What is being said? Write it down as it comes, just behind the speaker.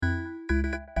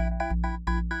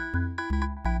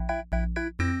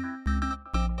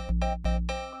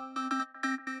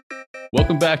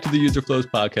Welcome back to the User Flows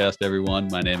podcast, everyone.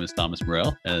 My name is Thomas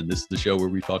Morell, and this is the show where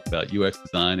we talk about UX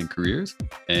design and careers.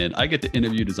 And I get to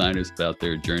interview designers about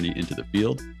their journey into the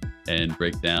field and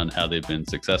break down how they've been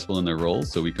successful in their roles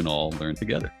so we can all learn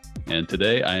together. And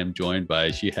today I am joined by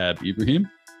Shihab Ibrahim,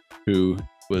 who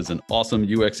was an awesome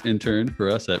UX intern for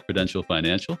us at Prudential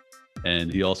Financial.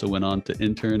 And he also went on to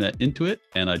intern at Intuit.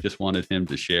 And I just wanted him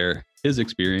to share his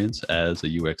experience as a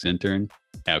UX intern,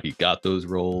 how he got those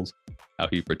roles, how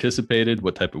he participated,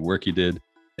 what type of work he did,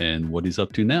 and what he's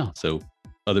up to now. So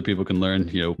other people can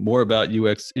learn, more about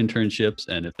UX internships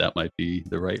and if that might be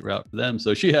the right route for them.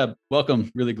 So Shihab,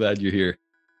 welcome. Really glad you're here.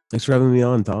 Thanks for having me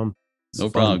on, Tom.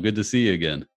 No problem. Good to see you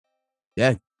again.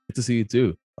 Yeah, good to see you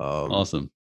too.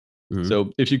 Awesome. Mm-hmm.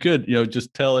 So if you could,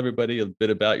 just tell everybody a bit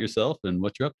about yourself and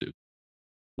what you're up to.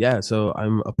 Yeah, so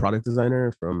I'm a product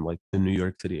designer from the New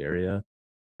York City area.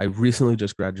 I recently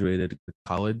just graduated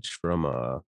college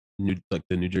from the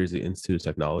New Jersey Institute of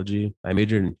Technology. I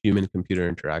majored in human computer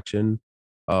interaction.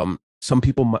 Some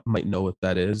people might know what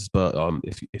that is, but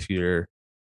if you're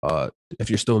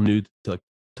still new to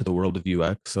the world of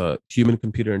UX, human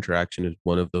computer interaction is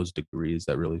one of those degrees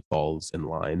that really falls in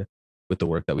line with the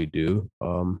work that we do,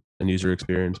 and user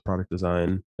experience, product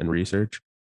design, and research.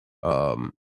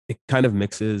 It kind of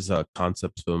mixes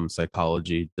concepts from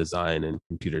psychology, design, and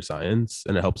computer science,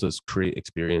 and it helps us create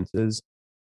experiences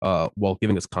while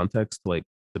giving us context like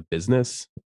the business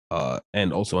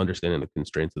and also understanding the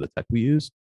constraints of the tech we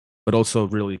use, but also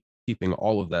really keeping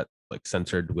all of that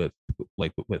centered within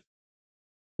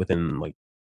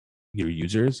your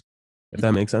users, if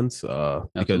that makes sense.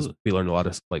 Because we learned a lot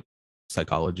of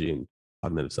psychology and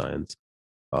cognitive science.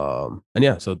 And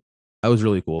yeah, so that was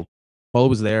really cool. While I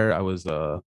was there, I was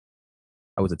a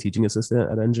teaching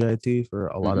assistant at NJIT for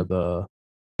a lot of the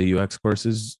UX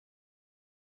courses.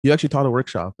 You actually taught a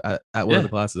workshop at one of the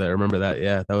classes. I remember that.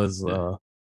 Yeah, that was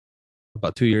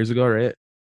about 2 years ago, right?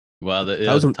 Wow, that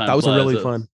was a really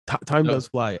fun. Time does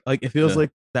fly. It feels like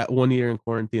that 1 year in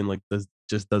quarantine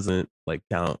doesn't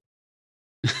count.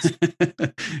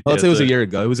 Let's say it was a year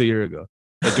ago. It was a year ago.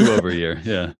 A do-over year.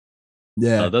 Yeah.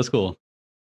 Yeah. That's cool.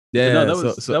 Yeah,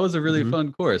 no, that was a really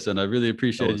fun course, and I really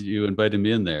appreciated you inviting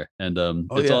me in there. And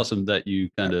it's awesome that you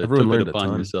kind of took it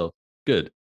upon yourself.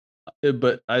 Good,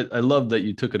 but I love that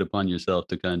you took it upon yourself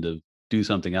to kind of do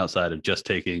something outside of just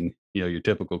taking your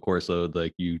typical course load.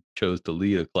 Like you chose to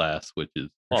lead a class, which is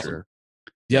awesome. Sure.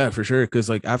 Yeah, for sure. Because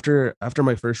after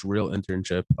my first real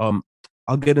internship,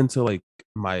 I'll get into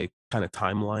my kind of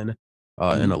timeline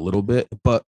in a little bit.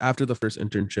 But after the first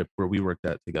internship where we worked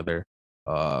at together,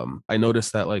 I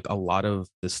noticed that a lot of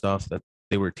the stuff that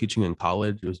they were teaching in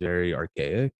college was very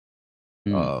archaic,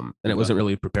 and it wasn't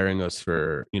really preparing us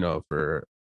for for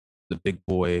the big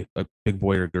boy or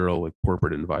girl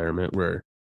corporate environment where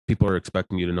people are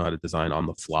expecting you to know how to design on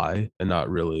the fly and not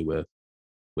really with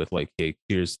hey,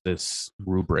 here's this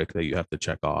rubric that you have to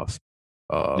check off.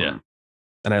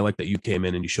 And I like that you came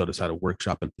in and you showed us how to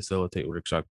workshop and facilitate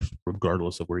workshops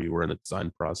regardless of where you were in the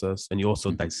design process. And you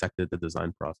also dissected the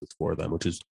design process for them, which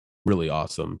is really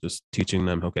awesome. Just teaching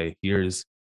them, okay, here's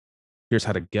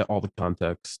how to get all the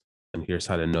context, and here's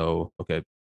how to know, okay,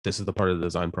 this is the part of the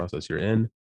design process you're in,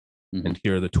 and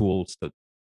here are the tools to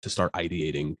start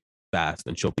ideating fast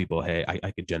and show people, hey,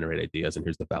 I could generate ideas, and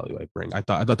here's the value I bring. I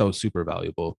thought that was super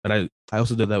valuable. And I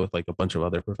also did that with a bunch of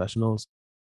other professionals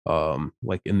in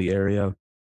the area.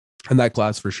 And that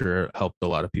class for sure helped a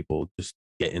lot of people just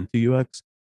get into UX.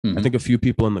 I think a few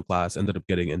people in the class ended up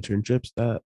getting internships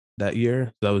that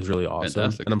year. So that was really awesome.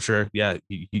 Fantastic. And I'm sure, yeah,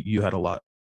 you had a lot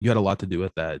to do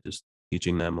with that, just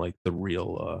teaching them the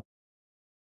real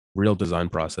design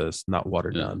process, not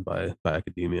watered down by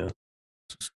academia.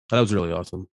 That was really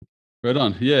awesome. Right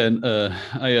on. Yeah, and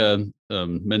I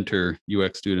mentor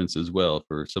UX students as well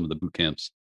for some of the boot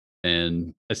camps.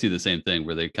 And I see the same thing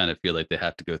where they kind of feel like they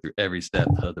have to go through every step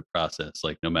of the process,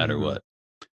 no matter what.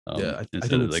 I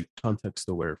think it's context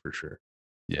aware for sure.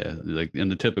 Yeah, in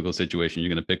the typical situation, you're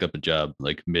going to pick up a job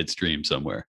midstream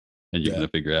somewhere, and you're going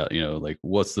to figure out,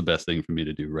 what's the best thing for me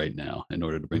to do right now in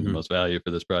order to bring the most value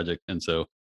for this project. And so,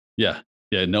 yeah,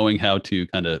 knowing how to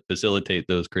kind of facilitate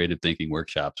those creative thinking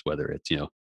workshops, whether it's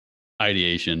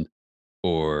ideation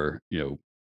or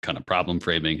kind of problem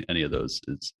framing, any of those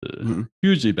is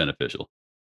hugely beneficial.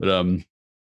 But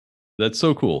that's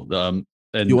so cool.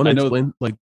 And you want to explain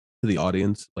to the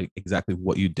audience exactly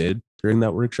what you did during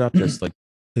that workshop, just to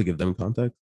give them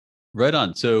context? Right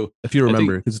on. So if you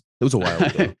remember, because it was a while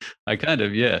ago. I kind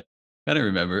of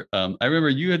remember. I remember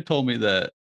you had told me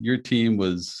that your team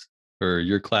or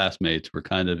your classmates were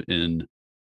kind of in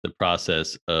the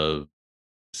process of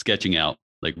sketching out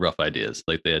like rough ideas.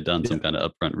 Like they had done some Yeah. kind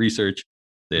of upfront research,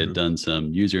 they had Mhm. done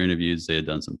some user interviews, they had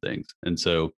done some things. And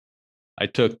so I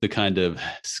took the kind of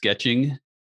sketching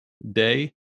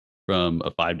day from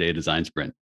a 5-day design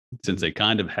sprint, since Mhm. they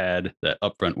kind of had that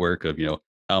upfront work of,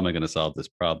 how am I going to solve this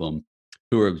problem?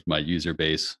 Who is my user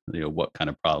base? What kind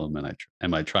of problem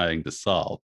am I trying to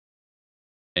solve?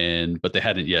 But they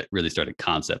hadn't yet really started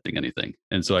concepting anything.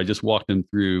 And so I just walked them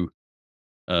through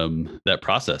that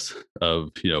process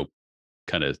of,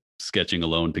 kind of sketching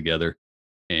alone together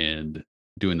and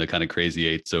doing the kind of crazy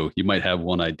eight. So you might have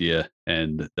one idea,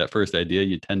 and that first idea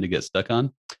you tend to get stuck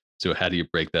on. So how do you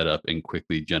break that up and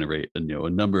quickly generate a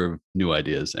number of new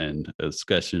ideas, and a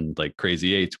sketching like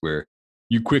crazy eights where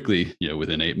you quickly,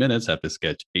 within 8 minutes have to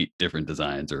sketch 8 different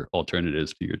designs or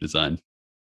alternatives for your design.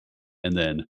 And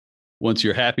then once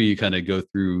you're happy, you kind of go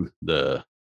through the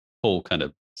whole kind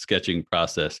of sketching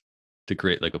process to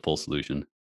create like a full solution.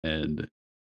 And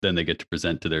then they get to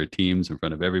present to their teams in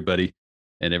front of everybody,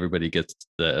 and everybody gets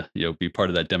to be part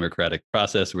of that democratic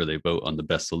process where they vote on the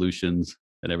best solutions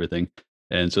and everything.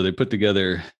 And so they put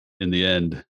together, in the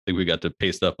end, I think we got to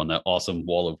paste up on that awesome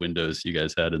wall of windows you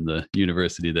guys had in the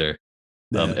university there,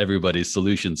 Yeah. everybody's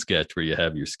solution sketch, where you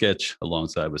have your sketch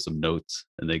alongside with some notes,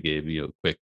 and they gave you a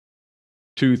quick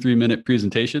 2-3 minute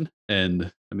presentation.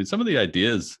 And I mean, some of the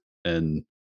ideas, and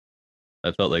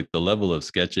I felt like the level of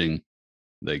sketching,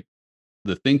 like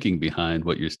the thinking behind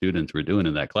what your students were doing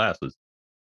in that class was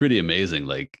pretty amazing.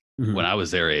 Like Mhm. when I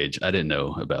was their age, I didn't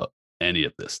know about any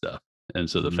of this stuff. And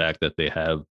so the Mhm. fact that they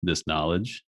have this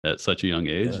knowledge at such a young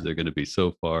age, Yeah. they're going to be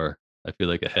so far, I feel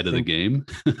like, I ahead of the think game.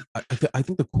 I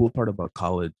think the cool part about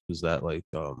college is that like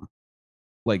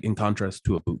in contrast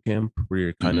to a boot camp where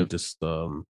you're kind Hmm. of just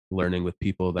learning with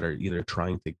people that are either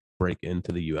trying to break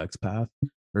into the UX path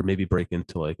or maybe break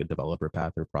into like a developer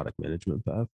path or product management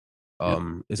path.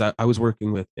 Yep. Is that I was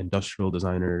working with industrial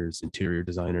designers, interior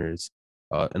designers,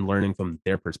 and learning from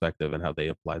their perspective and how they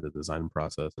apply the design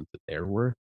process into their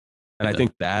work. And I Yeah.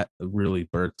 think that really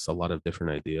births a lot of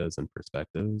different ideas and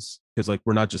perspectives because like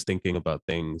we're not just thinking about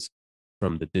things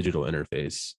from the digital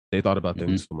interface. They thought about Hmm.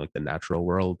 things from like the natural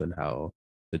world and how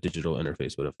the digital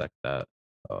interface would affect that.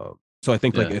 So I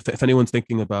think like Yeah. if anyone's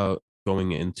thinking about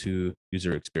going into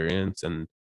user experience and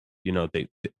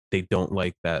they don't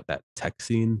like that tech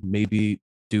scene, maybe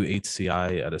do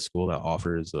HCI at a school that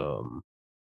offers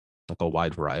like a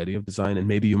wide variety of design, and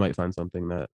maybe you might find something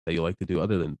that you like to do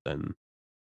other than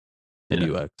Yeah.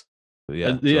 UX. But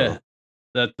yeah, Yeah.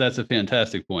 so That's a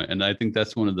fantastic point. And I think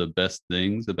that's one of the best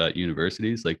things about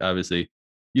universities. Like obviously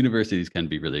universities can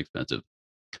be really expensive,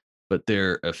 but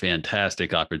they're a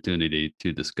fantastic opportunity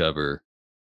to discover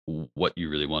what you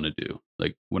really want to do.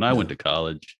 Like when I went yeah. to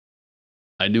college,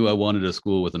 I knew I wanted a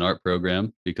school with an art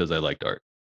program because I liked art.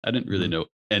 I didn't really Mhm. know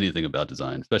anything about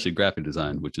design, especially graphic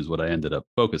design, which is what I ended up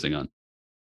focusing on.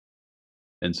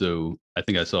 And so I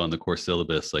think I saw in the course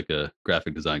syllabus like a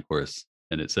graphic design course,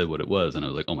 and it said what it was. And I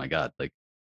was like, oh my God, like,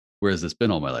 where has this been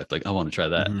all my life? Like, I want to try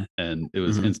that. Mhm. And it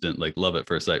was Mhm. instant, like, love at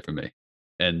first sight for me.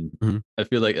 And Mhm. I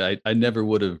feel like I never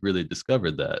would have really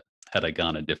discovered that had I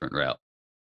gone a different route.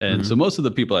 And so Mhm. most of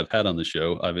the people I've had on the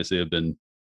show obviously have been,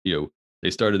 they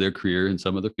started their career in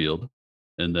some other field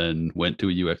and then went to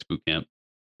a UX boot camp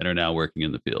and are now working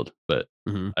in the field. But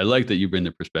Mhm. I like that you bring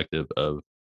the perspective of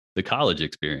the college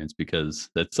experience, because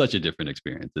that's such a different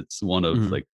experience. It's one of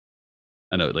Mhm. like,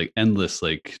 I know, like endless,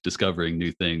 like discovering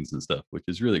new things and stuff, which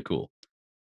is really cool.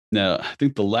 Now, I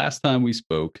think the last time we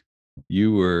spoke,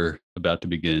 you were about to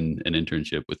begin an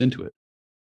internship with Intuit.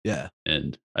 Yeah.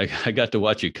 And I got to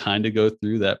watch you kind of go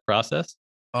through that process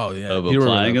Oh yeah. of Do you remember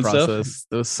applying that and stuff. process?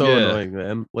 It was so Yeah. annoying,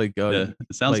 man. Yeah.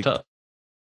 It sounds Like tough.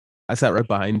 I sat right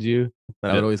behind you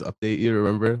and I would Yep. always update you,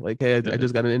 remember? Like, hey, I Yeah.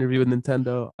 just got an interview with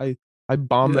Nintendo. I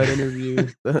bombed that Yeah. interview.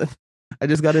 I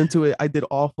just got into it. I did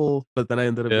awful, but then I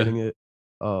ended up Yeah. getting it.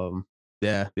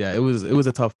 Yeah, it was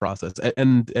a tough process.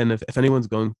 And if anyone's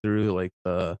going through like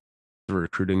the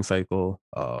recruiting cycle,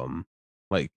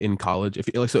 like in college, if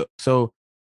you like so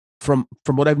from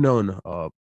what I've known,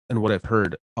 and what I've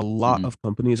heard, a lot Hmm. of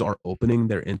companies are opening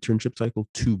their internship cycle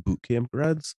to boot camp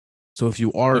grads. So if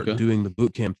you are Okay. doing the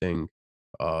boot camp thing,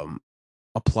 um,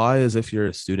 apply as if you're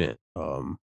a student.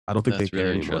 I don't think they That's care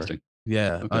really anymore. interesting.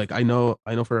 Yeah, Okay. like I know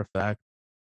for a fact,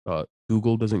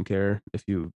 Google doesn't care if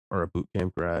you are a boot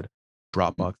camp grad.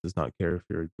 Mhm. Dropbox does not care if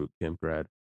you're a boot camp grad.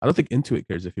 I don't think Intuit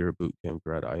cares if you're a boot camp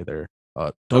grad either.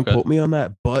 Don't Okay. quote me on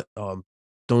that, but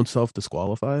don't self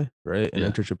disqualify. Right, an Yeah.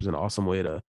 internship is an awesome way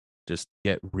to just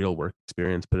get real work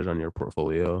experience, put it on your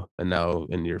portfolio, and now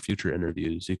in your future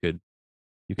interviews, you could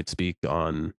speak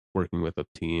on working with a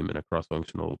team in a cross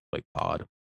functional like pod.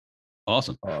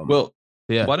 Awesome. Um, Well,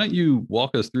 Yeah. Why don't you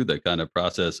walk us through that kind of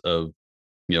process of,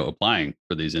 applying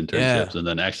for these Yeah. internships and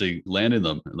then actually landing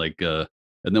them, like, and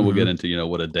then we'll hmm get into,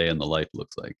 what a day in the life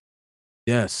looks like.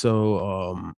 Yeah.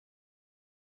 So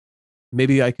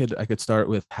maybe I could start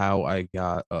with how I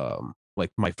got like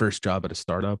my first job at a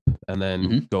startup, and then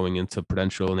Hmm. going into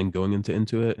Prudential, and then going into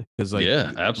Intuit, because Yeah,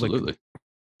 like absolutely.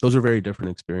 those are very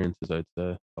different experiences, I'd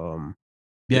say. Yeah,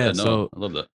 Yeah, no, so I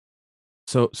love that.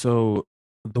 so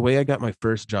the way I got my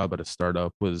first job at a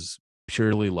startup was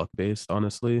purely luck based,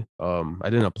 honestly. I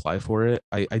didn't apply for it.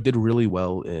 I did really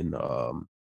well in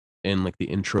like the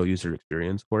intro user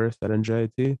experience course at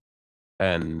NJIT.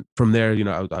 And from there,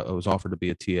 I was offered to be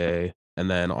a TA, and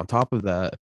then on top of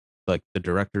that, like the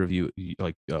director of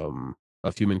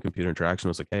of human computer interaction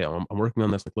was like, "Hey, I'm working on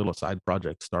this like little side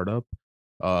project startup.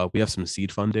 We have some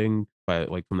seed funding by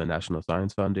like from the National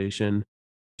Science Foundation.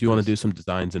 If you want to do Nice. some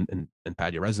designs and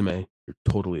pad your resume, you're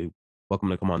totally welcome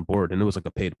to come on board." And it was like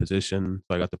a paid position,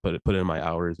 so I got to put in my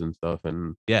hours and stuff.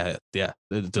 And yeah, That's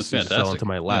it just fell into fantastic.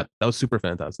 my Yeah. lap. That was super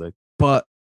fantastic. But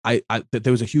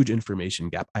there was a huge information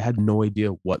gap. I had no idea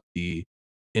what the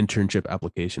internship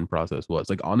application process was.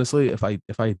 Like honestly, if I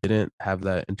didn't have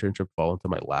that internship fall into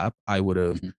my lap, Hmm. I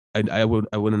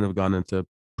wouldn't have gone into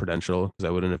Prudential, because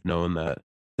I wouldn't have known that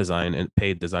design and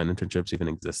paid design internships even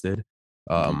existed.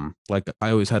 Hmm. Like I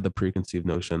always had the preconceived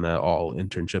notion that all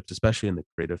internships, especially in the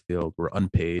creative field, were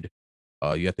unpaid.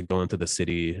 You have to go into the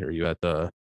city, or you have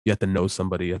to know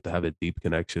somebody, you have to have a deep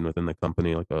connection within the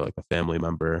company, like a family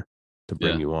member, to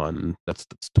bring Yeah. you on. And that's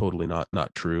totally not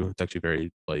true. It's actually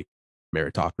very like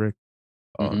meritocratic.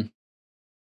 Um, Hmm.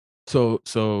 so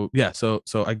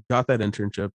I got that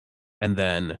internship, and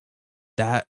then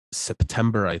that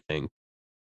September, I think,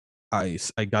 I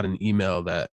got an email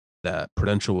that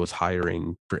Prudential was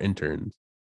hiring for interns.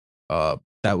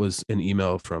 That was an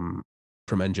email from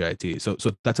NJIT. So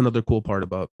that's another cool part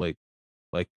about like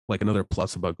another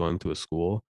plus about going to a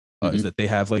school, is Hmm. that they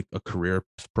have like a career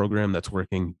program that's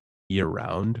working year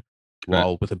round. Right.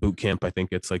 While with a boot camp, I think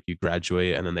it's like you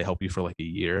graduate and then they help you for like a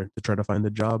year to try to find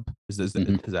a job. Hmm. Is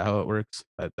that how it works?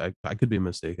 I could be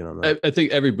mistaken on that. I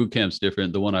think every boot camp's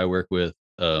different. The one I work with,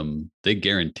 they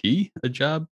guarantee a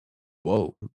job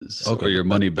Whoa. or Okay. your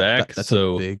money back. That's a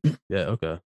So big. Yeah.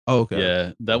 Okay. Oh, okay.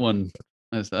 yeah, that one,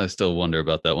 I still wonder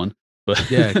about that one, but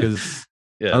Yeah, because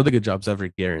I yeah, don't think a job's ever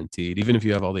guaranteed. Even if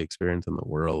you have all the experience in the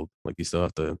world, like you still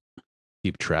have to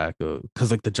keep track of,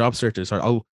 because like the job search is hard.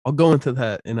 I'll go into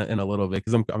that in a little bit,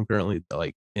 because I'm currently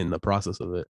like in the process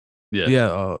of it.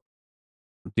 yeah.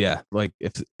 But yeah, like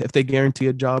if they guarantee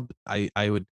a job, I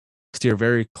would steer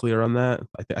very clear on that.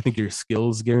 I think your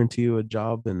skills guarantee you a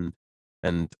job, and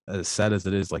as sad as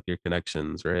it is, like your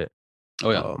connections, right?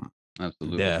 Oh yeah, Um,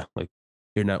 absolutely. yeah, like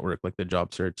your network, like the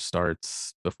job search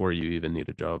starts before you even need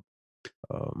a job.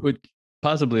 Um, Which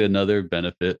possibly another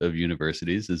benefit of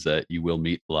universities is that you will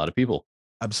meet a lot of people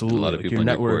and a lot Absolutely, of like people in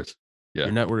your course. your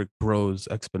Yeah. network grows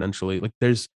exponentially. Like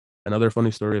there's another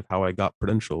funny story of how I got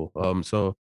Prudential.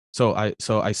 So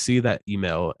I see that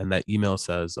email, and that email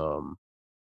says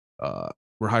uh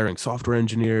we're hiring software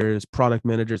engineers, product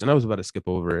managers, and I was about to skip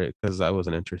over it because I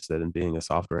wasn't interested in being a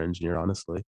software engineer,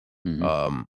 honestly.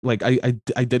 Hmm. Like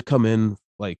I did come in,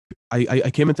 like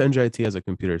I came into NJIT as a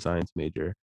computer science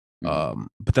major. Hmm.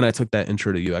 But then I took that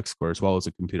intro to UX course while I was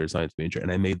a computer science major,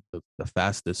 and I made the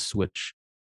fastest switch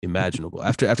imaginable.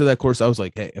 After that course, I was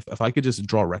like, hey, if I could just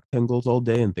draw rectangles all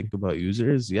day and think about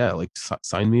users, yeah, like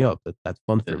sign me up. That's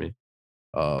fun for Yeah. me.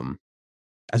 Um,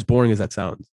 as boring as that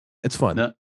sounds, it's fun.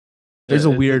 No, There's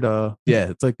a it, weird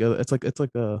yeah, it's like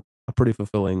a pretty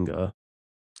fulfilling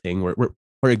thing where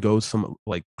it goes from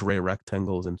like gray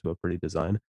rectangles into a pretty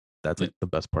design. That's yeah. like the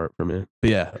best part for me. But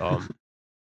yeah,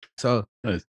 so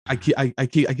Nice. I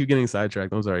keep getting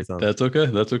sidetracked. I'm sorry, Tom. That's okay.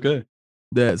 That's okay.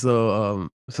 Yeah, so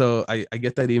I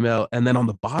get that email, and then on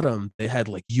the bottom they had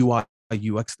like UI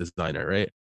UX designer, right?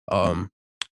 Hmm. Um,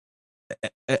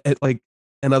 like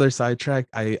another sidetrack.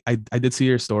 I did see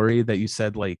your story that you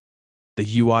said like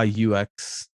the UI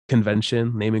UX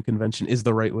convention, naming convention is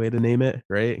the right way to name it,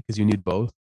 right? Because you need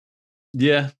both.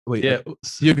 Yeah. Wait, Yeah. do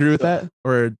you agree with So that?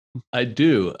 Or I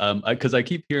do. Because I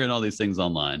keep hearing all these things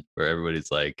online where everybody's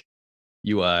like,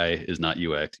 UI is not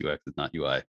UX, UX is not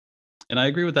UI. And I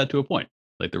agree with that to a point.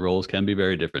 Like the roles can be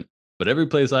very different. But every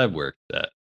place I've worked at,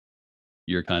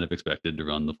 you're kind of expected to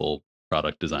run the full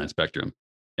product design spectrum.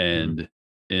 Mhm, And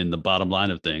in the bottom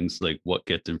line of things, like what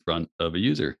gets in front of a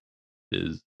user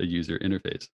is a user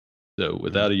interface. So mhm,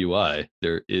 without a UI,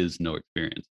 there is no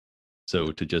experience.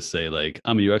 So to just say like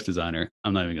I'm a UX designer,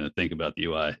 I'm not even going to think about the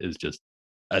UI is just,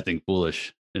 I think,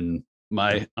 foolish in yeah,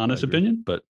 my I honest agree. opinion,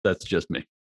 but that's just me.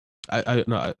 I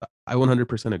no, I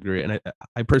 100% agree, and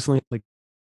I personally like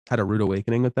had a rude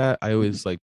awakening with that. I Mhm. always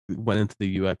like went into the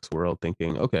UX world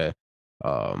thinking, okay,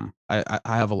 I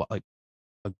have a lot like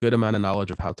a good amount of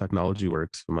knowledge of how technology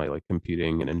works from my like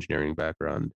computing and engineering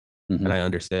background, Mhm. and I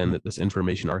understand that this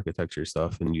information architecture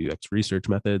stuff and UX research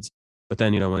methods. But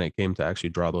then, when it came to actually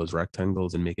draw those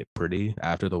rectangles and make it pretty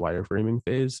after the wireframing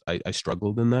phase, I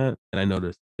struggled in that, and I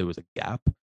noticed there was a gap.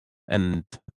 And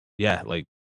yeah, like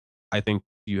I think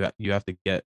you have to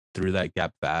get through that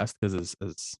gap fast because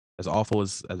as awful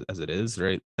as it is,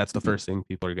 right? That's the Mhm. first thing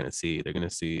people are going to see. They're going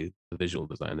to see the visual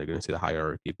design. They're going to see the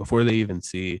hierarchy before they even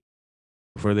see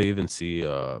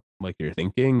like your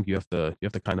thinking. You have to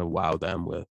kind of wow them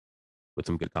with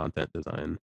some good content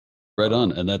design, Right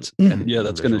on. um, And that's and yeah, and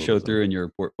that's going to visual show design. through in your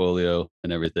portfolio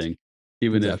and everything.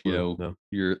 Even if, Exactly. Yeah.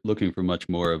 you're looking for much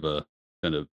more of a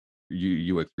kind of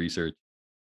UX research,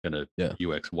 kind of Yeah.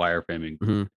 UX wireframing,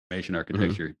 Hmm. information Hmm.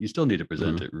 architecture, you still need to Hmm.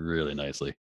 present it really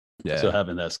nicely. So Yeah.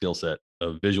 having that skill set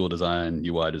of visual design,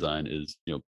 UI design is,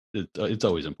 it's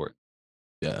always important.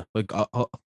 Yeah. Like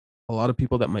a lot of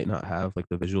people that might not have like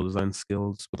the visual design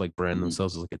skills would like brand Mhm.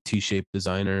 themselves as like a T-shaped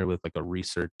designer with like a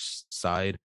research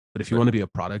side. But if you Right. want to be a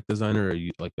product designer or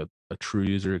you like a true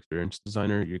user experience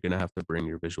designer, you're gonna have to bring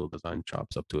your visual design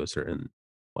chops up to a certain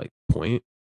like point.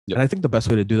 Yep. And I think the best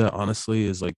way to do that, honestly,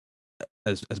 is like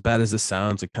as bad as this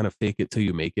sounds, like kind of fake it till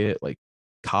you make it. Like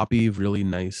copy really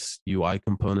nice UI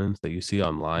components that you see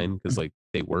online because like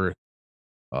they work,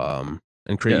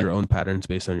 and create Yeah. your own patterns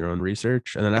based on your own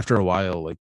research. And then after a while,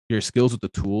 like your skills with the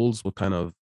tools will kind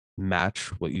of match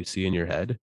what you see in your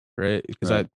head, right?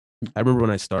 Because I Right. I remember when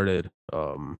I started,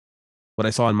 what I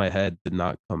saw in my head did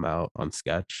not come out on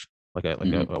Sketch like I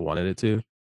like I, Hmm. I wanted it to.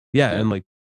 Yeah, Yeah. and like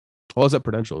while I was at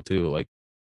Prudential too, like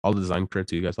all the design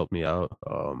crits, you guys helped me out.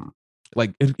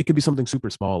 Like it could be something super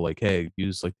small, like hey,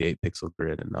 use like the 8 pixel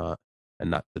grid and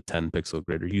not the 10 pixel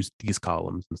grid, or use these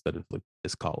columns instead of like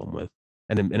this column width,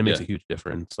 and it makes Yeah. a huge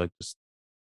difference. Like just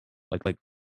like the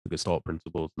Gestalt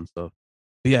principles and stuff.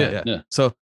 But yeah, Yeah. yeah. Yeah.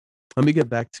 So let me get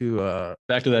back to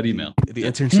Back to that the email. the Yeah.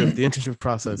 internship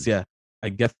process. Yeah, I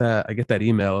get that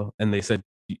email, and they said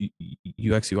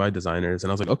UX UI designers,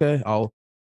 and I was like, okay,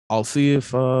 I'll see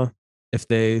if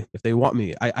they want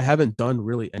me. I haven't done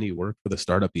really any work for the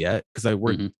startup yet because I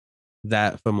worked Hmm.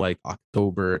 that from like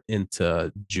October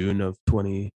into June of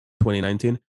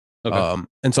 2019. Okay.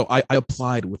 And so I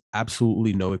applied with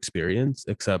absolutely no experience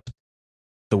except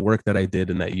the work that I did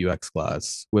in that UX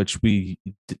class, which we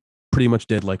pretty much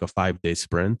did like a 5 day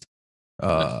sprint, Nice.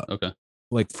 uh, Okay.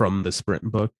 like from the sprint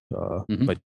book, Hmm.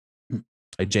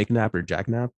 by Jake Knapp or Jack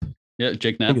Knapp. I Yeah.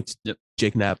 Jake think Knapp. it's Yep.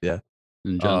 Jake Knapp. Yeah.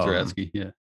 And John Um, Zaratsky.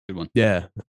 Yeah. Good one. yeah,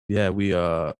 yeah. We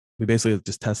basically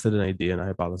just tested an idea and a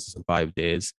hypothesis in 5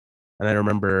 days. And I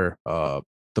remember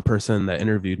the person that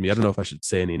interviewed me. I don't know if I should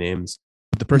say any names,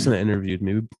 but the person that interviewed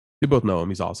me, we both know him.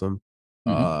 He's awesome.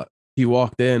 Hmm. Uh, he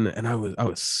walked in and I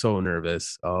was so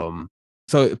nervous.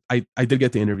 So I did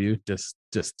get the interview. Just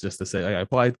to say I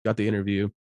applied, got the interview,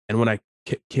 and when I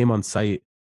came on site,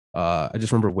 I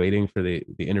just remember waiting for the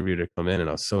interview to come in, and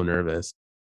I was so nervous.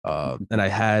 And I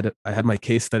had my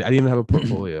case study. I didn't even have a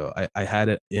portfolio. I had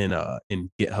it in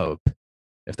GitHub,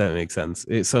 if that makes sense.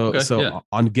 So Okay. Yeah.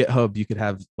 on GitHub you could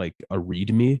have like a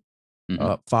README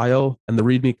Hmm. file, and the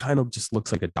README kind of just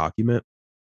looks like a document.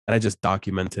 And I just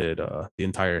documented the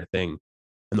entire thing.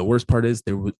 And the worst part is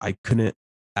I couldn't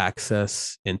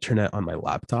access internet on my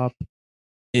laptop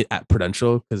at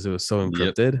Prudential because it was so Yep.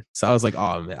 encrypted. So I was like,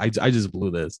 oh man, I just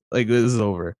blew this. Like this is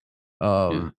over. Yeah.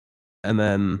 Um, and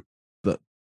then the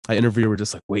I interviewer were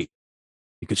just like, wait,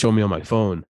 you could show me on my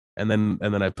phone. And then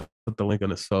I put the link on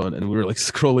his phone, and we were like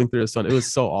scrolling through his phone. It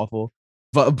was so awful.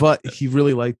 But he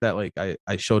really liked that like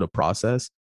I showed a process.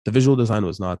 The visual design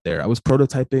was not there. I was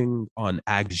prototyping on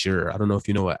Agzure. I don't know if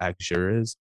you know what Agzure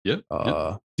is. Yep.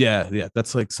 Yep. Yeah, yeah,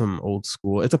 that's like some old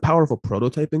school. It's a powerful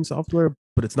prototyping software,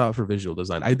 but it's not for visual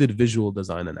design. I did visual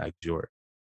design in Agzure.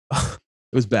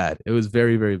 It was bad. It was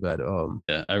very, very bad.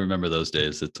 Yeah. I remember those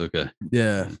days. It took a.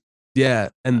 Yeah, yeah,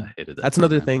 I and hated that that's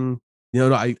another program. thing.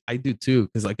 No, I do too.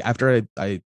 Because like after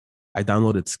I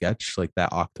downloaded Sketch like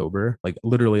that October, like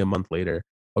literally a month later,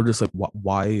 I was just like,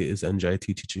 why is NJIT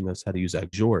teaching us how to use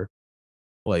Azure?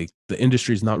 Like the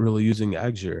industry's not really using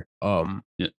Azure.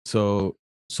 Yeah. So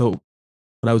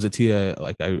when I was a TA,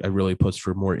 like I really pushed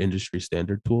for more industry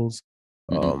standard tools.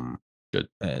 Hmm. Um, Good.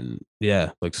 and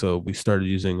yeah, like so we started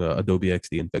using Adobe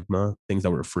XD and Figma, things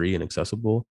that were free and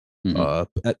accessible, Hmm. uh,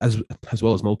 as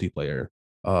well as multiplayer.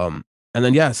 Um, and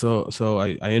then yeah, so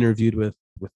I interviewed with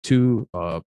two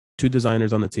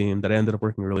designers on the team that I ended up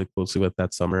working really closely with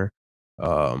that summer.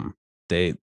 Um,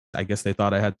 they I guess they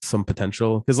thought I had some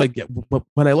potential because like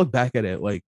when I look back at it,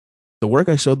 like the work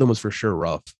I showed them was for sure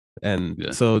rough, and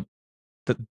Yeah. so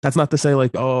that's not to say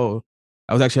like, oh,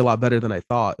 I was actually a lot better than I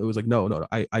thought. It was like, no,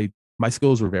 I my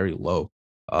skills were very low,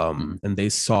 Mhm. and they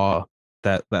saw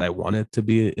that I wanted to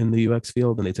be in the UX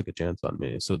field, and they took a chance on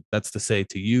me. So that's to say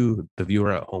to you, the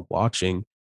viewer at home watching,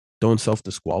 don't self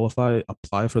disqualify.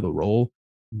 Apply for the role.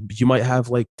 You might have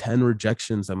like 10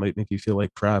 rejections that might make you feel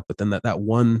like crap, but then that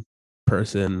one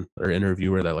person or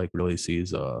interviewer that like really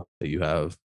sees that you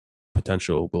have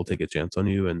potential will take a chance on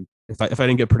you. And if I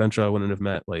didn't get Prudential, I wouldn't have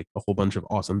met like a whole bunch of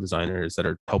awesome designers that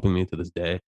are helping me to this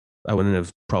day. I wouldn't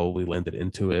have probably landed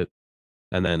into it,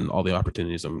 and then all the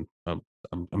opportunities I'm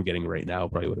getting right now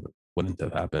probably wouldn't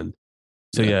have happened.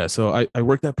 So Yeah. yeah, so I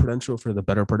worked at Prudential for the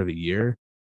better part of a year.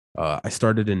 I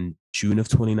started in June of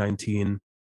 2019, and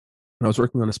I was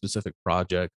working on a specific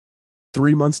project.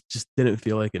 3 months just didn't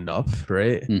feel like enough,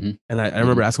 right? Hmm. And I Hmm.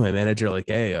 remember asking my manager, like,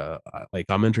 "Hey, like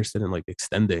I'm interested in like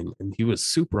extending," and he was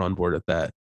super on board with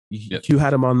that. Yep. You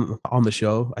had him on the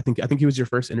show. I think he was your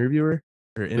first interviewer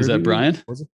or Was that interviewee, Brian?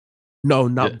 was it? No,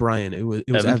 Yeah. not Brian. It was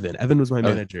Evan. Evan. Evan was my Okay.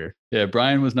 manager. Yeah.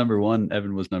 Brian was number one.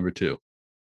 Evan was number two.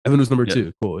 Evan was number Yeah.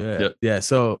 two. Cool. Yeah. Yep. Yeah.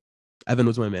 So Evan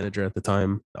was my manager at the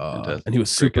time. And Fantastic. he was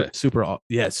Great super, guy. super,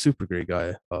 yeah, super great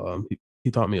guy. He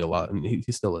taught me a lot, and he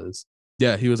still is.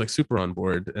 Yeah, he was like super on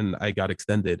board, and I got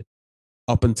extended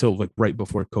up until like right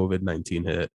before COVID-19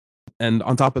 hit. And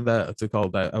on top of that, what's it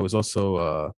called? That I was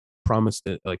also promised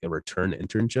like a return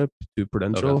internship to Okay.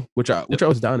 Prudential, which I Yep. which I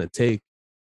was down to take.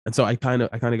 And so I kind of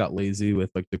got lazy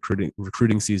with like the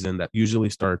recruiting season that usually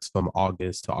starts from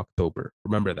August to October.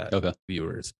 Remember that, Okay.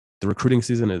 viewers. The recruiting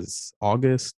season is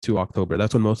August to October.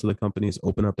 That's when most of the companies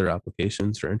open up their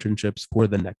applications for internships for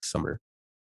the next summer.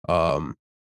 Um,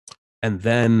 and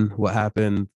then what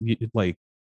happened? Like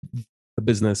the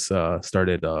business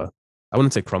started. I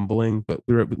wouldn't say crumbling, but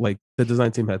we were like the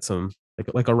design team had some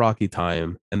like a rocky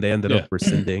time, and they ended up Yeah.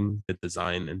 rescinding the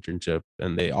design internship,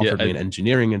 and they Yeah. offered me an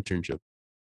engineering internship.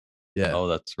 Yeah, Oh,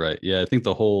 that's right. Yeah. I think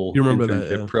the whole you remember that?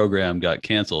 internship Yeah. program got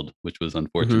canceled, which was Hmm.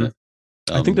 unfortunate.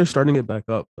 I think Um, they're starting it back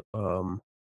up.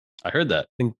 I heard that.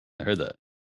 I think I heard that.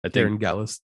 I think, Karen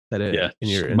Gallus said it yeah, in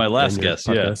your my in last your guess.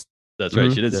 Yeah, podcast. that's right.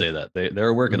 Hmm. She did Yeah. say that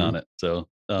they're working Hmm. on it. So,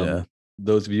 Yeah.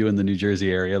 those of you in the New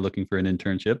Jersey area looking for an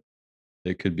internship,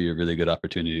 it could be a really good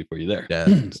opportunity for you there. Yeah.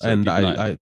 So And keep an eye on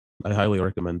it. I highly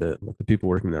recommend it. Like the people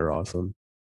working there are awesome.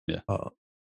 Yeah. Uh,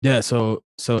 yeah. So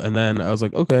and then I was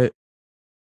like, okay,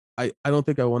 I don't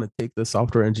think I want to take the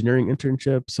software engineering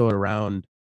internship. So around,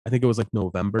 I think it was like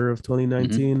November of Hmm.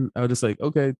 2019, I was just like,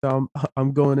 okay, Tom,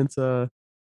 I'm going into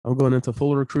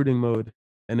full recruiting mode.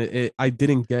 And I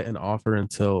didn't get an offer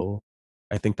until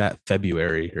I think that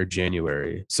February or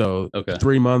January. So Okay.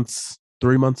 3 months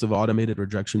of automated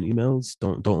rejection emails.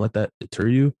 Don't let that deter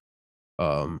you.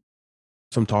 Um,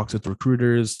 some talks with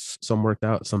recruiters, some worked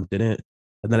out, some didn't.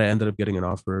 And then I ended up getting an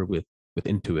offer with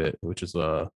Intuit, which is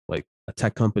like a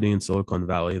tech company in Silicon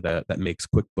Valley that makes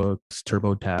QuickBooks,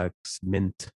 TurboTax,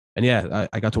 Mint. And yeah,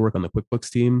 I got to work on the QuickBooks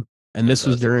team. And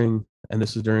Fantastic.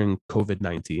 this was during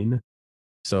COVID-19.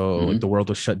 So like Hmm. the world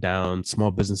was shut down,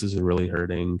 small businesses are really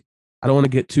hurting. I don't want to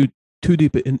get too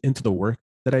deep into the work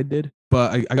that I did,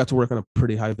 but I got to work on a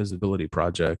pretty high visibility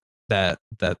project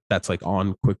that's like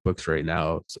on QuickBooks right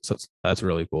now. So that's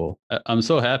really cool. I'm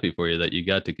so happy for you that you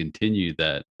got to continue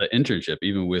that internship,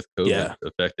 even with COVID Yeah.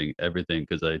 affecting everything.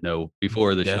 Because I know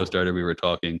before the show Yeah. started, we were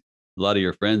talking. A lot of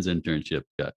your friends' internship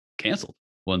got canceled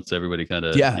once everybody kind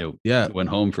of Yeah. Yeah. went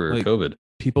home for Like COVID.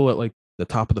 people at like the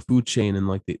top of the food chain and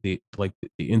like the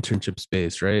internship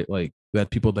space, right? Like we had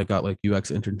people that got like UX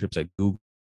internships at Google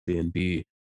and B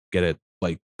get it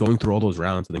like going through all those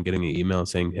rounds and then getting an email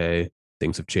saying, hey,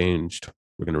 things have changed.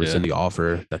 We're gonna Yeah. rescind the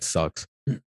offer. That sucks.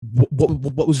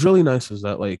 What was really nice was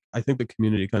that like I think the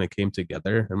community kind of came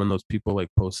together, and when those people like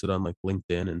posted on like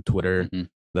LinkedIn and Twitter Hmm.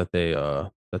 that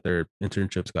their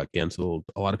internships got canceled,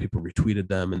 a lot of people retweeted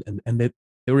them, and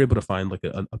they were able to find like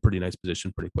a pretty nice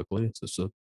position pretty quickly.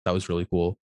 So that was really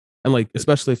cool. And like Good.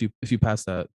 especially if you pass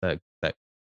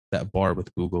that bar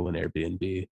with Google and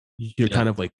Airbnb, you're Yeah. kind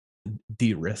of like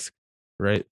de-risk,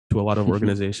 right? To a lot of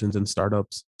organizations and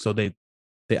startups. So they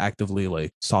actively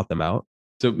like sought them out.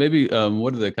 So maybe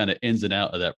what are the kind of ins and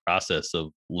out of that process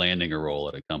of landing a role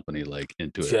at a company like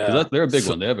Intuit? Because Yeah. they're a big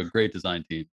So one. They have a great design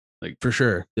team. Like, for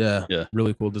sure. Yeah. yeah.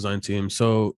 Really cool design team.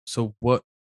 So what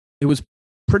it was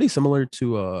pretty similar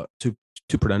to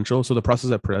Prudential. So the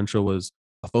process at Prudential was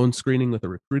a phone screening with a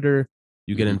recruiter.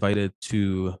 You get Hmm. invited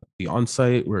to the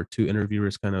on-site where two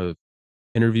interviewers kind of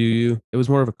interview you. It was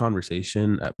more of a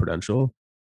conversation at Prudential.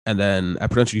 And then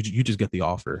at Prudential, you just get the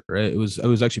offer, right? It was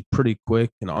actually pretty quick,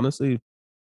 and honestly,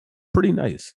 pretty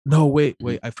nice. No, wait,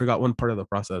 Mhm. I forgot one part of the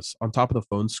process. On top of the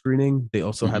phone screening, they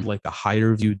also had Mhm. like a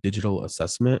higher view digital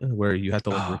assessment where you had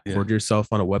to like Oh, yeah. record yourself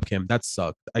on a webcam. That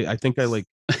sucked. I think I like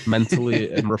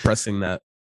mentally am repressing that.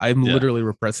 I'm Yeah. literally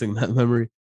repressing that memory.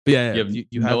 But yeah, You have you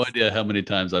no have idea how many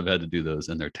times I've had to do those,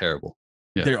 and they're terrible.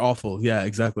 Yeah. they're awful. Yeah,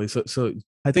 exactly. So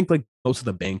I think like most of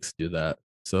the banks do that.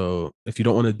 So if you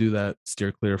don't want to do that,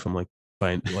 steer clear from like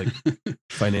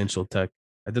financial tech.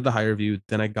 I did the higher view,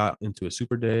 then I got into a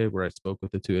super day where I spoke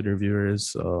with the two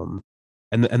interviewers, and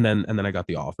then I got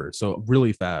the offer. So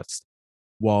really fast.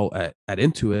 While at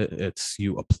Intuit, it's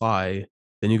you apply,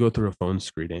 then you go through a phone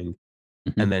screening,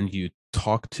 and Mhm. then you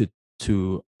talk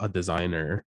to a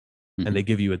designer, and Mhm. they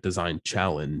give you a design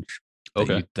challenge that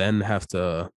Okay. you then have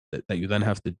to that you then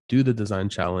have to do the design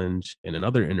challenge in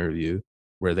another interview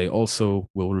where they also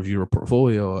will review your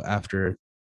portfolio after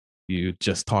you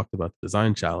just talked about the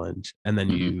design challenge, and then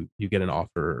Mhm. you get an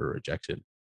offer or rejection.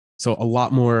 So a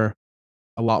lot more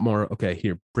okay,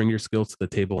 here, bring your skills to the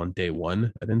table on day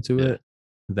one at Yeah. Intuit,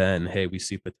 then hey, we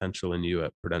see potential in you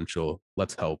at Prudential,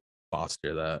 let's help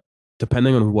foster that.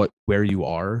 Depending on where you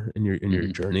are in your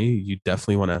Mhm. journey, you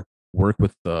definitely want to work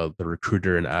with the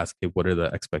recruiter and ask, hey, what are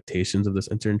the expectations of this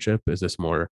internship? Is this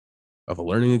more of a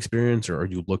learning experience, or are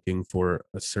you looking for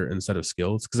a certain set of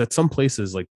skills? Because at some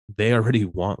places, like, they already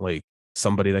want like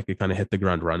somebody that could kind of hit the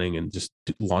ground running and just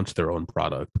launch their own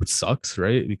product, which sucks,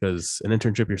 right? Because an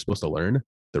internship, you're supposed to learn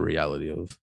the reality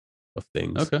of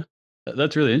things. Okay.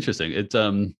 That's really interesting. It's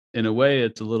in a way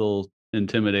it's a little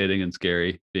intimidating and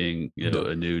scary being, Yeah.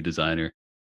 a new designer,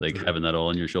 like Mhm. having that all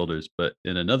on your shoulders, but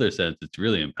in another sense it's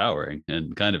really empowering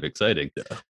and kind of exciting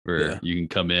Yeah. where Yeah. you can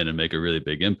come in and make a really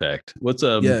big impact.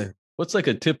 Yeah. What's like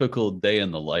a typical day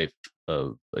in the life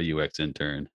of a UX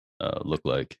intern look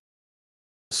like?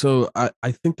 So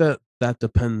I think that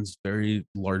depends very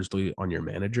largely on your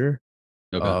manager.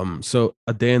 Okay. So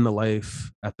a day in the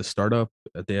life at the startup,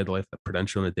 a day of the life at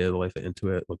Prudential, and a day of the life at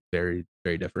Intuit look very,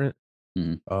 very different.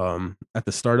 Mhm. At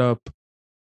the startup,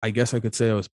 I guess I could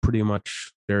say I was pretty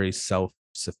much very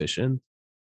self-sufficient.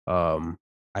 Um,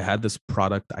 I had this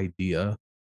product idea,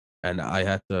 and I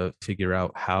had to figure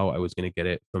out how I was going to get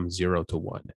it from 0 to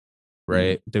 1. Mhm.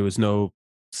 Right? There was no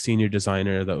senior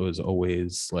designer that was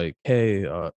always like, "Hey,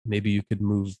 maybe you could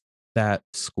move that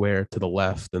square to the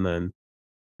left, and then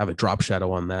have a drop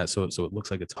shadow on that, so it looks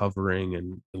like it's hovering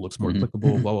and it looks more Mhm.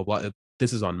 clickable." Blah blah blah.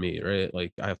 This is on me, right?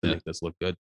 Like, I have to Yeah. make this look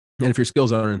good. And if your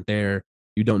skills aren't there,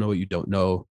 you don't know what you don't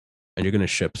know, and you're gonna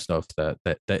ship stuff that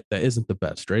isn't the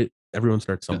best, right? Everyone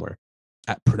starts Yeah. somewhere.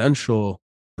 At Prudential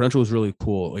was really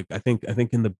cool. Like, I think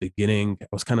in the beginning, I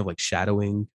was kind of like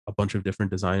shadowing a bunch of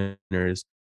different designers,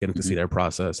 getting to see Mhm. their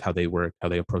process, how they work, how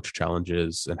they approach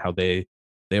challenges, and how they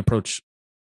approach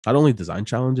not only design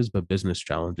challenges but business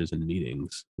challenges and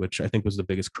meetings, which I think was the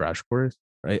biggest crash course.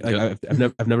 Right? Like,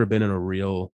 Yep. I've never been in a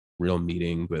real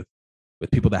meeting with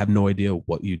people that have no idea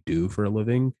what you do for a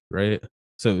living, right?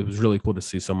 So it was really cool to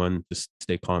see someone just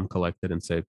stay calm, collected, and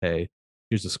say, "Hey,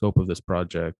 here's the scope of this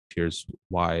project. Here's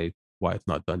why it's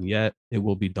not done yet. It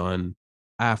will be done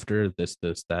after this,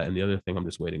 that, and the other thing. I'm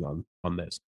just waiting on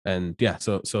this." And yeah,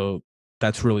 so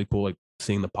that's really cool. Like,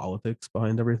 seeing the politics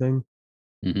behind everything.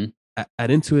 Mhm. At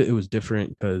Intuit, it was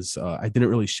different because I didn't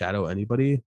really shadow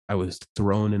anybody. I was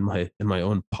thrown in my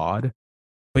own pod.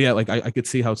 But yeah, like, I could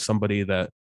see how somebody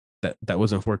that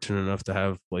wasn't fortunate enough to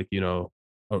have, like,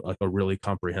 like a really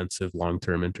comprehensive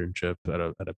long-term internship at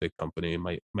a big company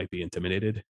might be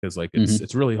intimidated, because like it's Mhm.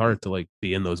 it's really hard to like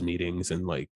be in those meetings and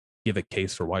like give a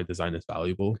case for why design is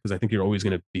valuable, because I think you're always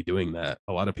going to be doing that.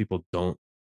 A lot of people don't.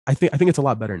 I think it's a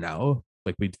lot better now.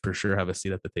 Like, we for sure have a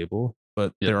seat at the table,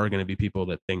 but Yeah. there are going to be people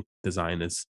that think design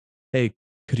is, hey,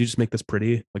 could you just make this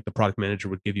pretty? Like, the product manager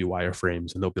would give you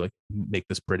wireframes and they'll be like, make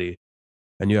this pretty,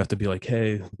 and you have to be like,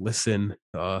 hey, listen,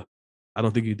 I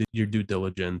don't think you did your due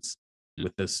diligence Yeah.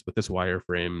 with this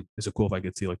wireframe. Is it cool if I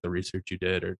could see like the research you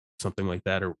did or something like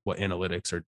that, or what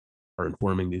analytics are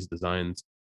informing these designs?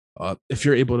 If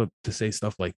you're able to say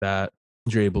stuff like that,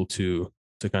 you're able to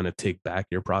kind of take back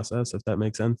your process, if that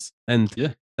makes sense. And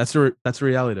Yeah. that's the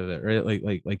reality of it, right?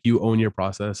 Like you own your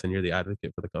process and you're the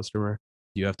advocate for the customer.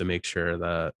 You have to make sure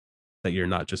that you're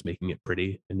not just making it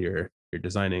pretty, and you're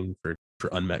designing for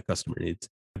unmet customer needs.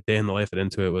 Day in the life at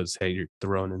Intuit was, hey, you're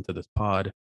thrown into this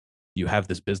pod. You have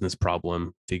this business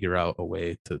problem. Figure out a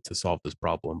way to solve this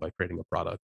problem by creating a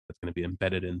product that's going to be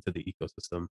embedded into the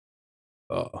ecosystem.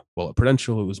 Well, at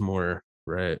Prudential, it was more,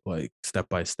 right, like, step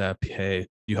by step. Hey,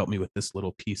 you help me with this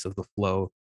little piece of the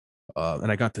flow,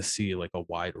 and I got to see like a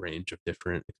wide range of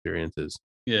different experiences.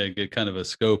 Yeah, get kind of a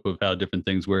scope of how different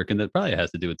things work, and that probably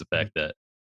has to do with the fact that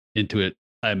Intuit,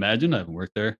 I imagine, I haven't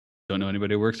worked there, don't know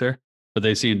anybody who works there, but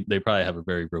they probably have a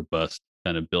very robust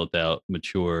kind of built out,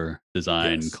 mature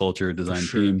design Yes, culture, for design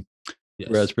sure. team.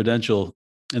 Whereas Yes. Prudential,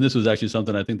 and this was actually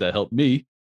something I think that helped me,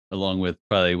 along with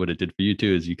probably what it did for you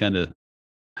too, is you kind of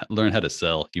learn how to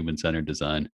sell human centered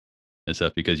design and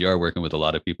stuff because you are working with a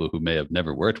lot of people who may have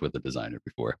never worked with a designer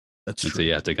before. That's And so true.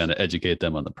 you have to kind of educate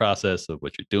them on the process of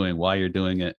what you're doing, why you're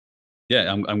doing it.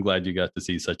 Yeah, I'm glad you got to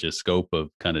see such a scope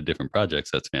of kind of different projects.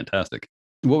 That's fantastic.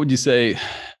 What would you say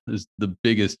is the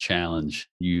biggest challenge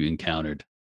you encountered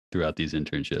throughout these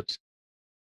internships?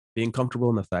 Being comfortable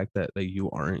in the fact that you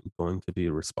aren't going to be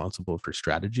responsible for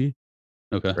strategy,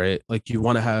 Okay. right? Like you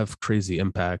want to have crazy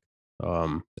impact,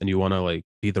 and you want to like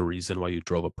be the reason why you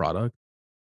drove a product,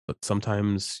 but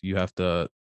sometimes you have to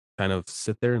kind of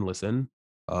sit there and listen,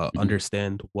 Hmm.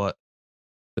 understand what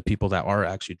the people that are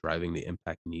actually driving the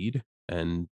impact need,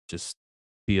 and just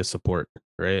be a support,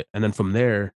 right? And then from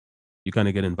there, you kind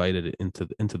of get invited into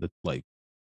the like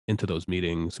into those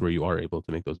meetings where you are able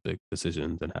to make those big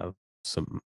decisions and have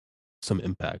some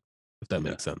impact, if that Yeah.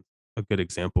 makes sense. A good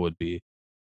example would be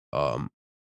um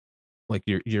like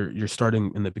you're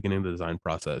starting in the beginning of the design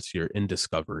process, you're in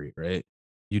discovery, right?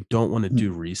 You don't want to Mhm.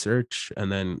 do research and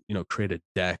then, create a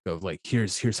deck of like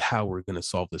here's how we're going to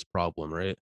solve this problem,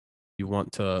 right? You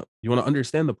want to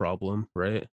understand the problem,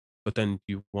 right? But then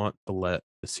you want to let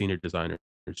the senior designers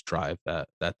drive that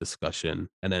discussion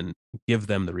and then give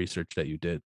them the research that you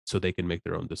did so they can make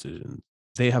their own decisions.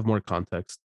 They have more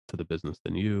context to the business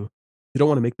than you. You don't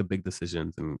want to make the big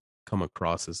decisions and come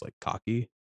across as like cocky,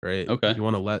 right? Okay.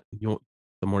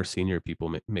 The more senior people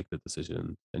make the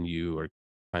decision and you are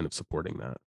kind of supporting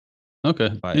that Okay.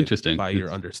 by Interesting. your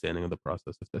It's understanding of the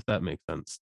process, if that makes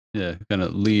sense. yeah, kind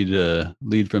of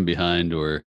lead from behind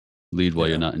or lead while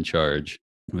you're Yeah. not in charge.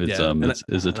 It's Yeah. And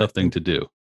it's a I tough thing think to do.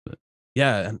 But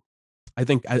yeah, and I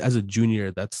think as a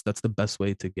junior, that's the best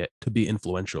way to get to be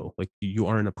influential. Like you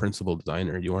aren't a principal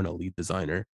designer, you aren't a lead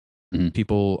designer. mhm.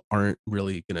 People aren't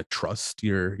really gonna trust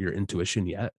your intuition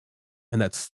yet, and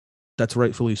that's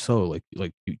rightfully so.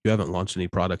 Like you haven't launched any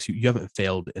products, you haven't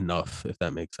failed enough, if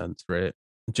that makes sense, right?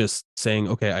 Just saying,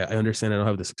 okay, I understand I don't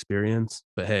have this experience,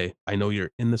 but hey, I know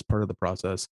you're in this part of the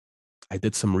process. I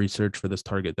did some research for this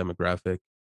target demographic.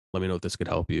 Let me know if this could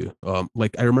help you.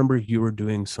 Like I remember you were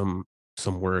doing some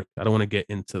work. I don't want to get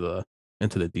into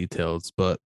the details,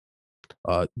 but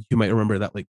you might remember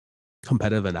that like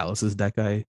competitive analysis deck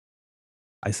I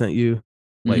sent you,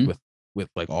 like Mhm. with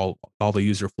like all the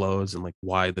user flows and like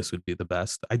why this would be the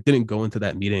best. I didn't go into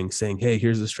that meeting saying, "Hey,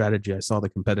 here's the strategy. I saw the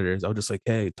competitors." I was just like,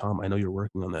 "Hey, Tom, I know you're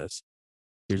working on this.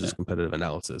 Here's this Yeah. competitive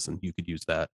analysis, and you could use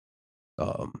that."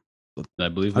 Um, I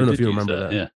believe I we don't know if did you use remember that.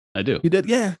 that. Yeah, I do. You did?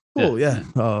 Yeah, Yeah. cool. Yeah.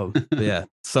 Yeah. But yeah.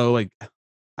 So like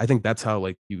I think that's how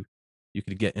like you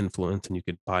could get influence and you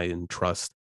could buy in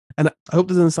trust. And I hope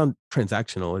this doesn't sound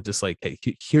transactional. It's just like, hey,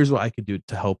 here's what I could do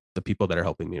to help the people that are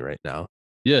helping me right now.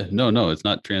 Yeah, no, no, it's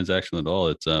not transactional at all.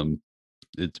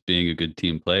 It's being a good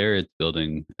team player. It's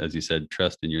building, as you said,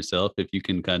 trust in yourself. If you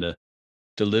can kind of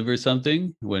deliver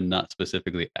something when not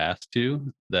specifically asked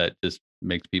to, that just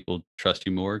makes people trust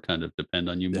you more, kind of depend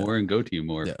on you Yeah. more, and go to you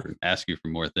more Yeah. for ask you for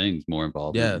more things, more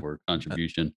involvement, Yeah. more uh,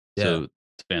 contribution. Yeah. So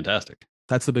it's fantastic.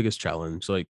 That's the biggest challenge.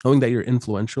 Like knowing that you're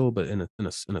influential, but in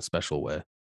a special way.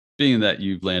 Being that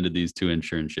you've landed these two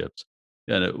internships,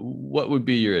 what would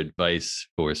be your advice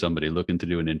for somebody looking to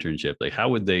do an internship? Like, how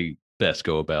would they best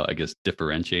go about, I guess,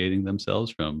 differentiating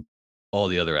themselves from all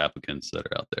the other applicants that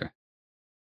are out there?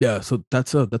 Yeah. So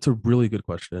that's a really good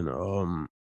question.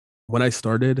 When I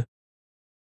started,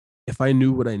 if I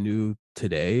knew what I knew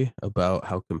today about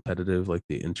how competitive like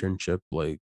the internship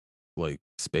like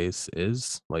space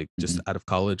is, like just Hmm. out of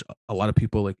college, a lot of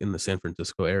people like in the San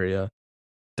Francisco area,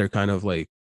 they're kind of like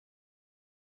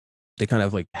they kind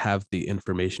of like have the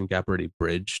information gap already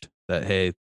bridged that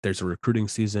hey, there's a recruiting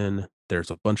season, there's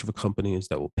a bunch of companies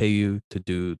that will pay you to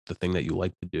do the thing that you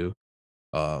like to do.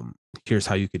 Here's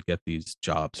how you could get these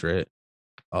jobs, right?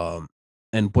 Um,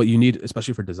 and what you need,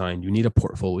 especially for design, you need a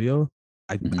portfolio.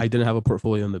 Hmm. I didn't have a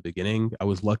portfolio in the beginning. I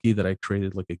was lucky that I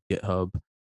created like a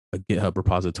GitHub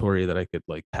repository that I could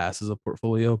like pass as a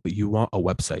portfolio, but you want a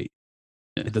website.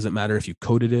 Yeah. It doesn't matter if you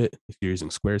coded it, if you're using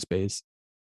Squarespace,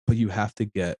 but you have to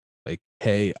get like,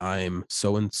 hey, I'm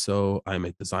so and so, I'm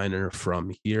a designer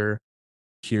from here.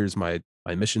 Here's my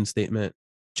mission statement.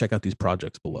 Check out these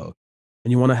projects below.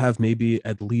 And you want to have maybe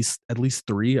at least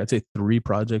three. I'd say three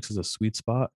projects is a sweet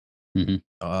spot. Hmm.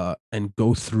 And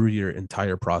go through your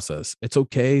entire process. It's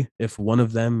okay if one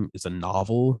of them is a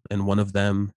novel and one of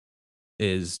them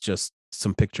is just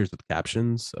some pictures with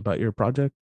captions about your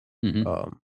project. Hmm.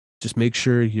 Um, just make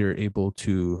sure you're able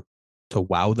to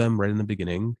wow them right in the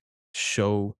beginning.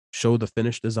 Show show the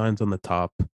finished designs on the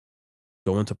top,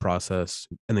 go into process,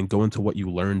 and then go into what you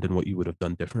learned and what you would have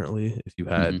done differently if you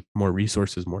had Hmm. more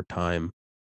resources, more time.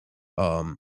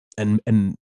 Um,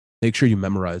 and make sure you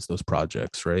memorize those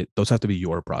projects, right? Those have to be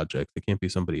your projects. It can't be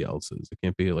somebody else's. It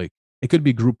can't be like it could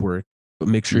be group work, but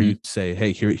make sure Hmm. you say,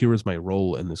 hey, here was my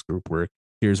role in this group work.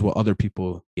 Here's what other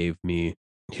people gave me.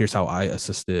 Here's how I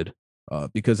assisted.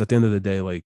 Because at the end of the day,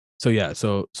 like so yeah,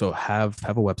 so have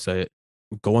a website,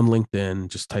 go on LinkedIn,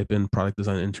 just type in product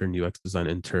design intern, UX design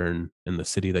intern in the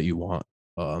city that you want.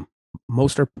 Um,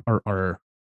 most are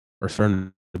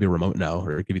starting to be remote now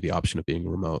or give you the option of being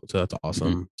remote. So that's Hmm.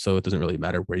 awesome. So it doesn't really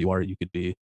matter where you are. You could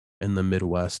be in the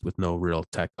Midwest with no real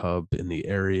tech hub in the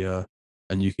area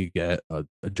and you could get a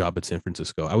job at San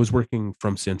Francisco. I was working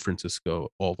from San Francisco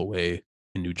all the way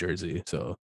in New Jersey.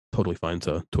 So totally fine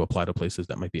to apply to places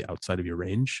that might be outside of your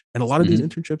range. And a lot of these Hmm.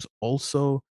 internships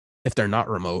also, if they're not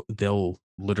remote, they'll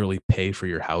literally pay for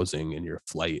your housing and your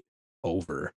flight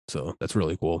over. So that's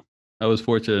really cool. I was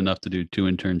fortunate enough to do two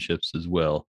internships as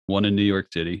well. One in New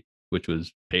York City, which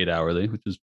was paid hourly, which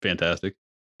was fantastic,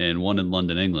 and one in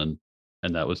London, England,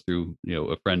 and that was through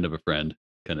a friend of a friend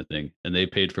kind of thing, and they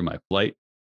paid for my flight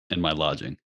and my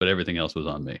lodging, but everything else was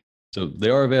on me. So they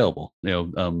are available.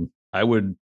 I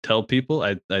would tell people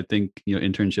I think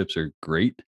internships are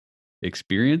great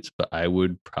experience, but I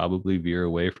would probably veer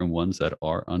away from ones that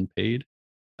are unpaid.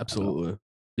 Uh, Absolutely.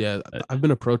 Yeah, I- I've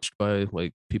been approached by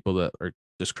like people that are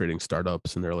just creating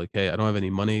startups and they're like, "Hey, I don't have any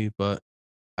money, but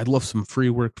I'd love some free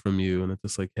work from you." And it's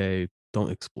just like, "Hey,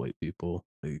 don't exploit people."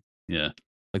 yeah.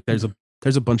 Like there's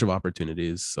a bunch of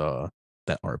opportunities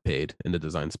that are paid in the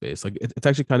design space. Like it's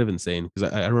actually kind of insane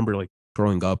because I remember like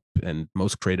growing up and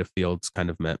most creative fields kind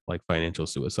of meant like financial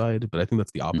suicide, but I think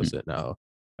that's the Mhm. opposite now.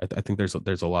 I think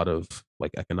there's a lot of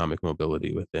like economic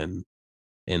mobility within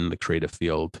in the creative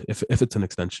field if it's an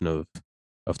extension of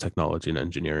technology and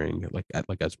engineering like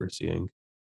as we're seeing.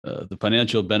 The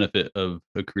financial benefit of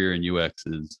a career in UX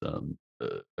is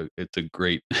it's a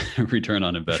great return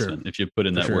on For sure. investment if you put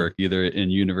in For that sure. work either in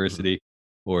Hmm. university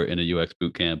or in a UX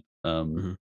boot camp.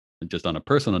 Hmm. And just on a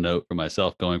personal note, for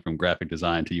myself, going from graphic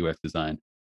design to UX design,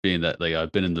 being that like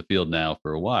I've been in the field now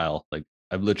for a while, like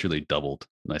I've literally doubled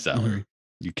my Hmm. salary.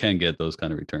 You can get those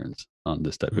kind of returns on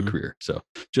this type of Hmm. career. So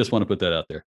just want to put that out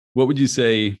there. What would you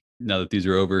say now that these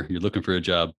are over? You're looking for a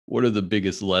job. What are the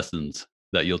biggest lessons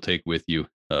that you'll take with you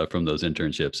from those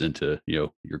internships into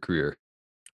your career?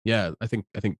 Yeah, I think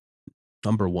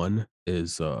number one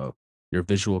is your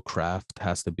visual craft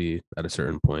has to be at a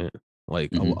certain point.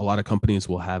 Like Hmm. a lot of companies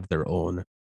will have their own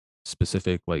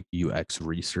specific like UX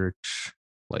research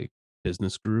like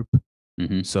business group.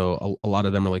 Hmm. So a lot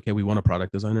of them are like, hey, we want a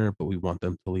product designer, but we want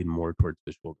them to lean more towards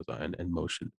visual design and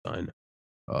motion design.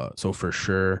 So for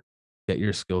sure, get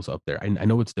your skills up there. I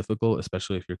know it's difficult,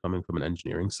 especially if you're coming from an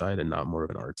engineering side and not more of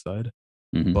an art side,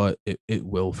 Hmm. but it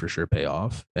will for sure pay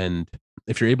off. And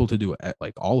if you're able to do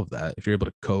like all of that, if you're able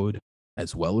to code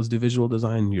as well as do visual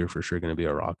design, you're for sure going to be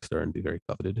a rock star and be very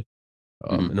coveted.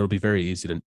 Hmm. And it'll be very easy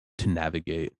to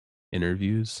navigate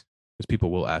interviews because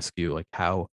people will ask you like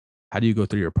how do you go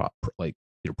through like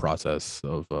your process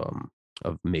of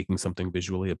making something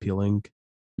visually appealing,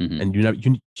 Hmm. and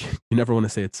you never want to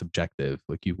say it's subjective.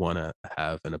 Like you want to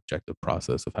have an objective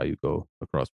process of how you go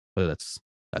across, whether that's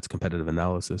competitive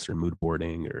analysis or mood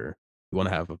boarding, or you want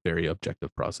to have a very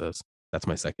objective process. That's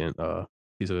my second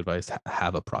piece of advice.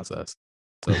 Have a process.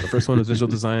 So the first one is visual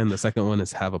design. The second one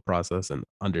is have a process and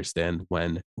understand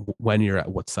when you're at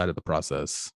what side of the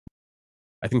process.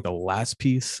 I think the last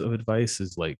piece of advice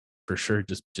is like for sure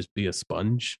just be a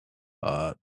sponge.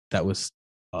 Uh, that was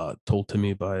told to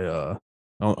me by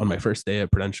on my first day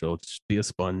at Prudential. Just be a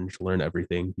sponge, learn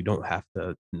everything. You don't have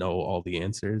to know all the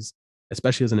answers,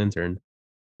 especially as an intern.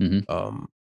 Hmm. Um,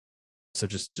 so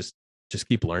just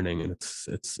keep learning, and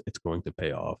it's going to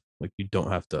pay off. Like you don't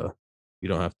have to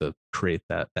create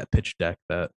that pitch deck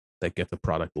that gets the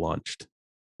product launched.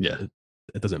 Yeah.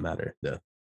 It doesn't matter. Yeah.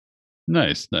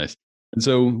 Nice, nice. And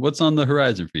so, what's on the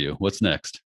horizon for you? What's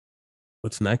next?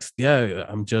 What's next? Yeah,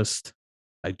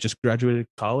 I just graduated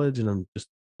college and I'm just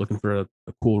looking for a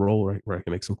cool role where I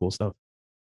can make some cool stuff.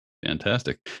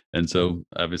 Fantastic. And Yeah. so,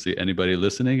 obviously, anybody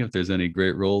listening, if there's any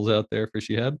great roles out there for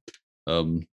Shihab,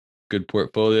 um, good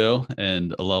portfolio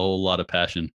and a whole lot of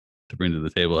passion to bring to the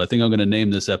table. I think I'm going to name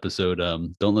this episode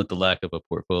 "Don't Let the Lack of a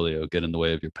Portfolio Get in the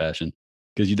Way of Your Passion,"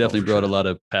 because you Oh, definitely for brought a sure. lot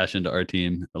of passion to our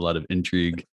team, a lot of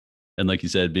intrigue, and like you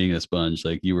said, being a sponge,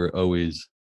 like you were always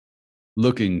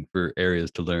looking for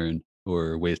areas to learn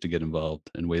or ways to get involved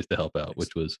and ways to help out, Thanks.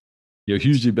 which was Thanks.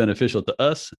 hugely beneficial to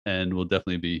us and will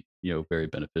definitely be very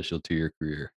beneficial to your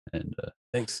career. And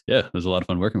Thanks. yeah, it was a lot of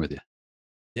fun working with you.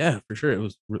 Yeah, for sure. It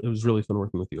was really fun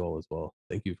working with you all as well.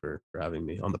 Thank you for having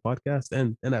me on the podcast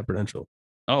and at Prudential.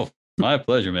 Oh, my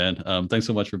pleasure, man. Thanks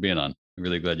so much for being on. I'm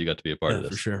really glad you got to be a part Yeah, of for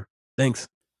this. sure. Thanks.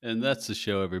 And that's the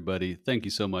show, everybody. Thank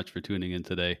you so much for tuning in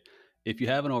today. If you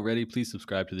haven't already, please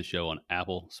subscribe to the show on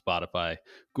Apple, Spotify,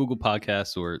 Google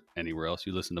Podcasts, or anywhere else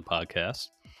you listen to podcasts.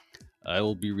 I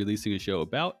will be releasing a show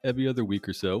about every other week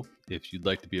or so. If you'd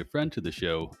like to be a friend to the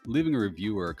show, leaving a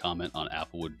review or a comment on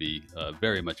Apple would be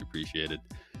very much appreciated.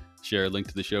 Share a link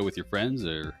to the show with your friends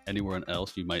or anyone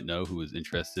else you might know who is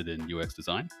interested in UX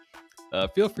design.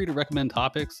 Feel free to recommend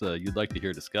topics you'd like to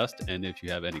hear discussed. And if you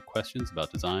have any questions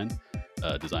about design,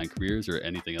 design careers, or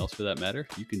anything else for that matter,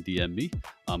 you can DM me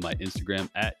on my Instagram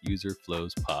at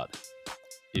userflowspod.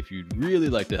 If you'd really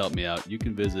like to help me out, you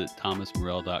can visit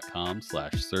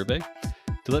thomasmorell.com/survey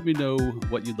to let me know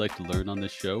what you'd like to learn on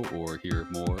this show or hear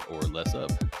more or less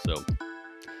of. So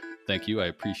thank you. I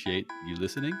appreciate you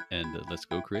listening, and let's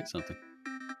go create something.